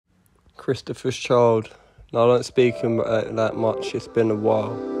Christopher's child. No, I don't speak that much, it's been a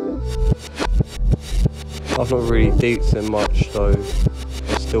while. I've not really deeped it much though.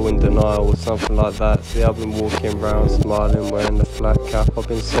 I'm still in denial or something like that. See, I've been walking around smiling, wearing the flat cap. I've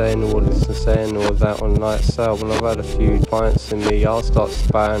been saying all this and saying all that on nights out. When I've had a few pints in me, I'll start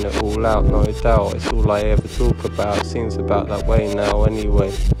spouting it all out, no doubt. It's all I ever talk about, seems about that way now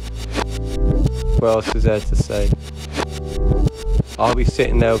anyway. What else is there to say? I'll be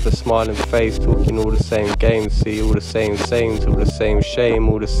sitting there with a smiling face, talking all the same games, see, all the same sayings, all the same shame,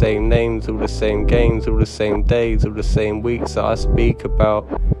 all the same names, all the same games, all the same days, all the same weeks that I speak about.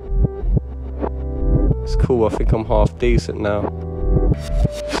 It's cool, I think I'm half decent now.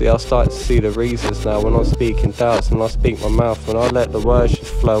 See, I start to see the reasons now when I'm speaking doubts, when I speak my mouth, when I let the words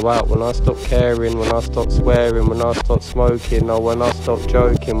just flow out, when I stop caring, when I stop swearing, when I stop smoking, or when I stop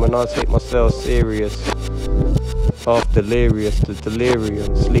joking, when I take myself serious. Half delirious, the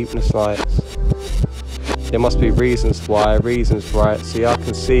delirium, sleepless nights. There must be reasons why, reasons right. See, I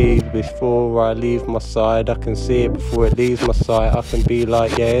can see before I leave my side, I can see it before it leaves my sight. I can be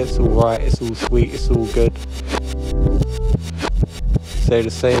like, yeah, it's alright, it's all sweet, it's all good. Say the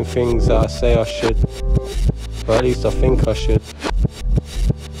same things that I say I should, or at least I think I should.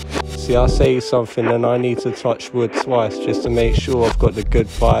 See, I say something and I need to touch wood twice just to make sure I've got the good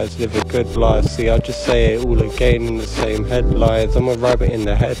vibes, live a good life. See, I just say it all again in the same headlines. I'm a rabbit in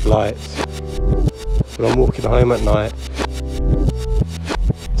the headlights when I'm walking home at night.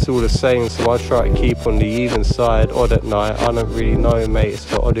 It's all the same, so I try to keep on the even side. Odd at night, I don't really know, mate, it's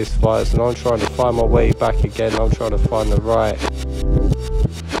the oddest vibes. And I'm trying to find my way back again, I'm trying to find the right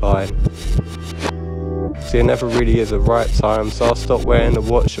line. See, it never really is a right time, so I'll stop wearing the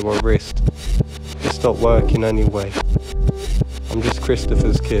watch on my wrist. It stopped working anyway. I'm just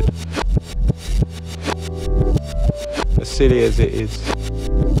Christopher's kid. As silly as it is,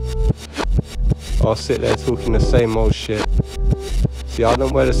 I'll sit there talking the same old shit. See, I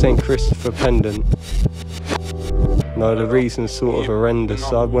don't wear the St. Christopher pendant. No, the reason's sort of horrendous.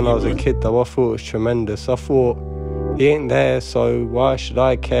 When I was a kid though, I thought it was tremendous. I thought, he ain't there, so why should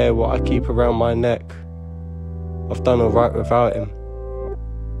I care what I keep around my neck? I've done alright without him.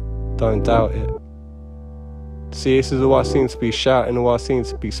 Don't doubt it. See, this is all I seem to be shouting, all I seem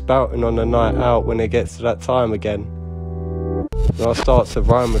to be spouting on the night out when it gets to that time again. When I start to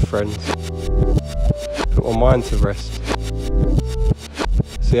rhyme with friends, put my mind to rest.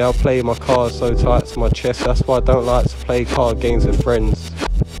 See, I'll play my cards so tight to my chest, that's why I don't like to play card games with friends.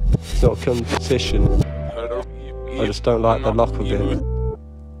 It's not a competition, I just don't like the luck of it.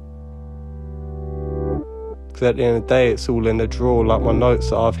 Because at the end of the day, it's all in the drawer, like my notes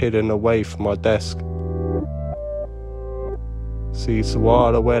that I've hidden away from my desk. See, so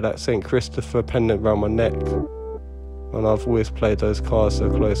why do I wear that St. Christopher pendant round my neck when I've always played those cards so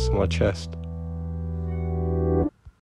close to my chest?